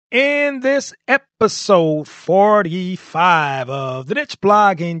In this episode 45 of the Niche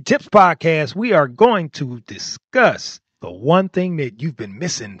Blogging Tips Podcast, we are going to discuss the one thing that you've been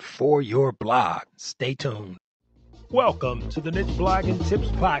missing for your blog. Stay tuned. Welcome to the Niche Blogging Tips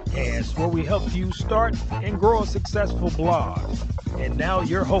Podcast, where we help you start and grow a successful blog. And now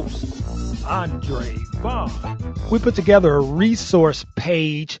your host, Andre Vaughn. We put together a resource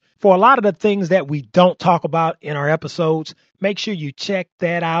page for a lot of the things that we don't talk about in our episodes. Make sure you check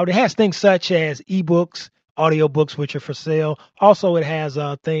that out. It has things such as ebooks, audiobooks, which are for sale. Also, it has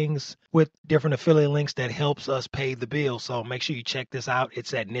things with different affiliate links that helps us pay the bill. So make sure you check this out.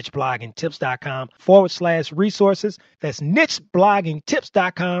 It's at nichebloggingtips.com/resources. That's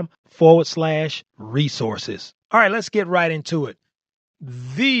nichebloggingtips.com/resources. All right, let's get right into it.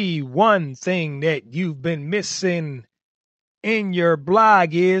 The one thing that you've been missing in your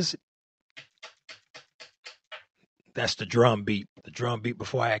blog is, that's the drum beat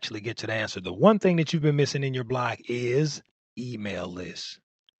before I actually get to the answer. The one thing that you've been missing in your blog is email lists.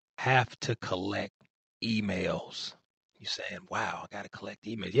 Have to collect emails. You're saying, wow, I got to collect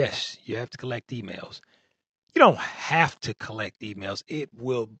emails. Yes, you have to collect emails. You don't have to collect emails. It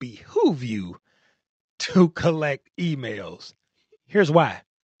will behoove you to collect emails. Here's why.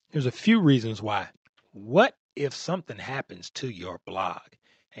 There's a few reasons why. What if something happens to your blog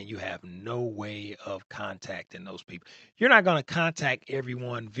and you have no way of contacting those people? You're not going to contact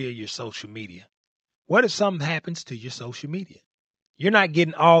everyone via your social media. What if something happens to your social media? You're not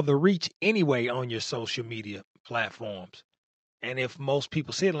getting all the reach anyway on your social media platforms. And if most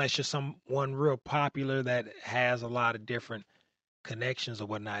people see it, unless you're someone real popular that has a lot of different connections or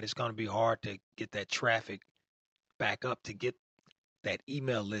whatnot, it's going to be hard to get that traffic back up to get that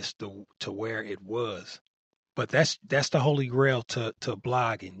email list to where it was. But that's the holy grail to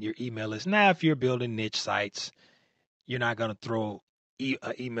blogging, your email list. Now, if you're building niche sites, you're not going to throw an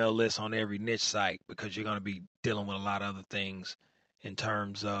email list on every niche site because you're going to be dealing with a lot of other things in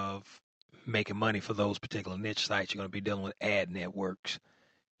terms of making money for those particular niche sites. You're going to be dealing with ad networks.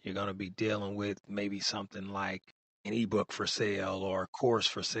 You're going to be dealing with maybe something like an ebook for sale or a course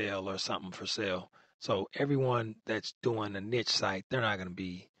for sale or something for sale. So everyone that's doing a niche site, they're not going to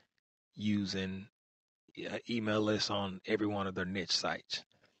be using email lists on every one of their niche sites.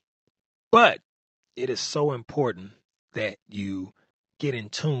 But it is so important that you get in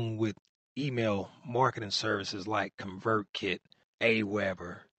tune with email marketing services like ConvertKit,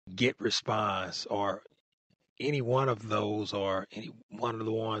 Aweber, GetResponse, or any one of those, or any one of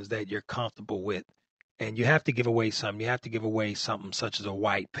the ones that you're comfortable with. And you have to give away something. You have to give away something such as a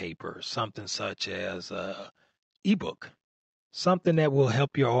white paper, something such as a ebook, something that will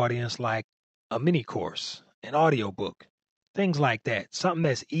help your audience, like a mini course, an audiobook, things like that. Something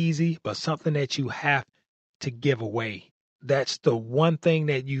that's easy, but something that you have to give away. That's the one thing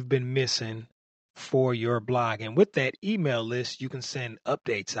that you've been missing for your blog. And with that email list, you can send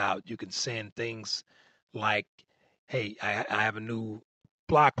updates out. You can send things like, hey, I have a new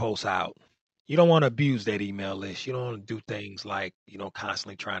blog post out. You don't want to abuse that email list. You don't want to do things like,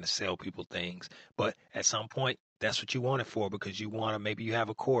 constantly trying to sell people things. But at some point, that's what you want it for, because you want to, maybe you have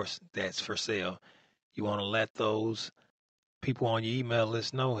a course that's for sale. You want to let those people on your email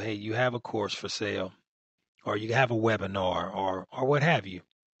list know, hey, you have a course for sale, or you have a webinar, or what have you.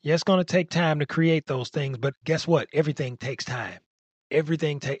 Yeah, it's going to take time to create those things, but guess what? Everything takes time.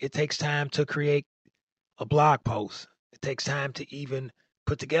 It takes time to create a blog post. It takes time to even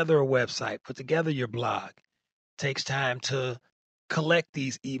put together a website, put together your blog. It takes time to collect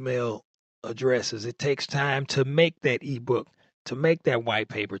these email addresses. It takes time to make that ebook, to make that white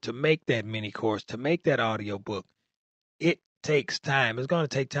paper, to make that mini course, to make that audio book. It takes time. It's going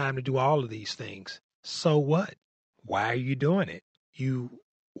to take time to do all of these things. So what? Why are you doing it? You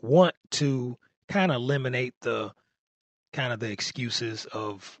want to kind of eliminate the excuses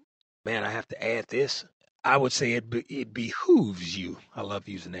of, man, I have to add this. I would say it behooves you. I love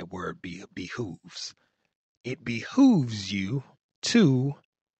using that word, behooves. It behooves you to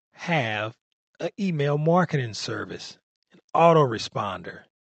have an email marketing service, an autoresponder.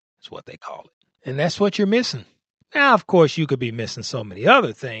 That's what they call it. And that's what you're missing. Now, of course, you could be missing so many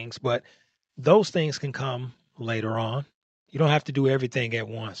other things, but those things can come later on. You don't have to do everything at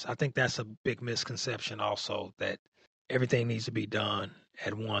once. I think that's a big misconception also, that everything needs to be done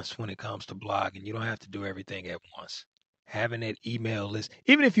at once when it comes to blogging. You don't have to do everything at once. Having an email list,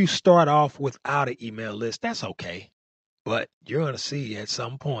 even if you start off without an email list, that's okay. But you're going to see at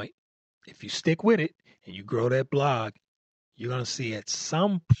some point, if you stick with it and you grow that blog, you're going to see at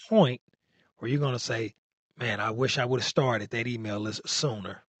some point where you're going to say, man, I wish I would have started that email list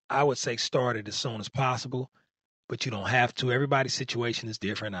sooner. I would say start it as soon as possible, but you don't have to. Everybody's situation is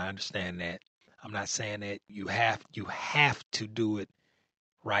different. I understand that. I'm not saying that you have to do it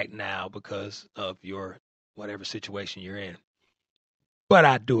right now because of your whatever situation you're in. But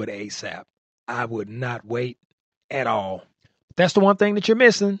I'd do it ASAP. I would not wait at all. That's the one thing that you're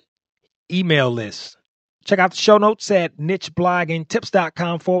missing. Email list. Check out the show notes at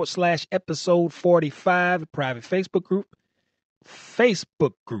nichebloggingtips.com/episode 45, private Facebook group.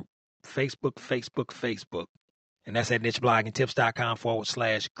 Facebook. And that's at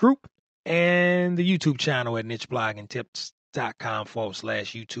nichebloggingtips.com/group. And the YouTube channel at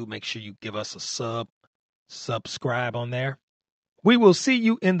nichebloggingtips.com/YouTube. Make sure you give us a subscribe on there. We will see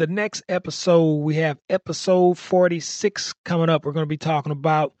you in the next episode. We have episode 46 coming up. We're going to be talking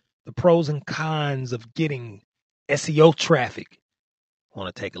about the pros and cons of getting SEO traffic. I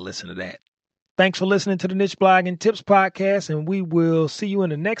want to take a listen to that. Thanks for listening to the Niche Blogging Tips podcast, and we will see you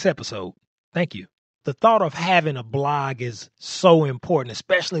in the next episode. Thank you. The thought of having a blog is so important,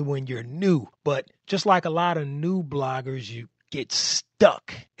 especially when you're new. But just like a lot of new bloggers, you get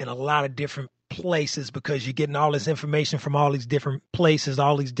stuck in a lot of different places because you're getting all this information from all these different places,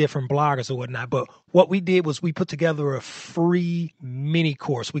 all these different bloggers or whatnot. But what we did was we put together a free mini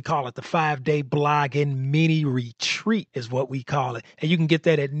course. We call it the 5-day blogging mini retreat is what we call it. And you can get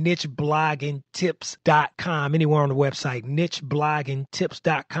that at nichebloggingtips.com, anywhere on the website,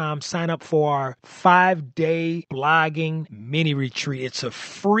 nichebloggingtips.com. Sign up for our 5-day blogging mini retreat. It's a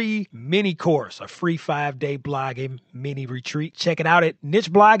free mini course, a free 5-day blogging mini retreat. Check it out at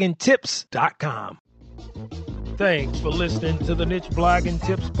nichebloggingtips.com. Thanks for listening to the Niche Blogging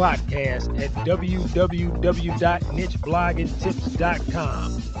Tips podcast at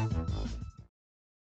www.nichebloggingtips.com.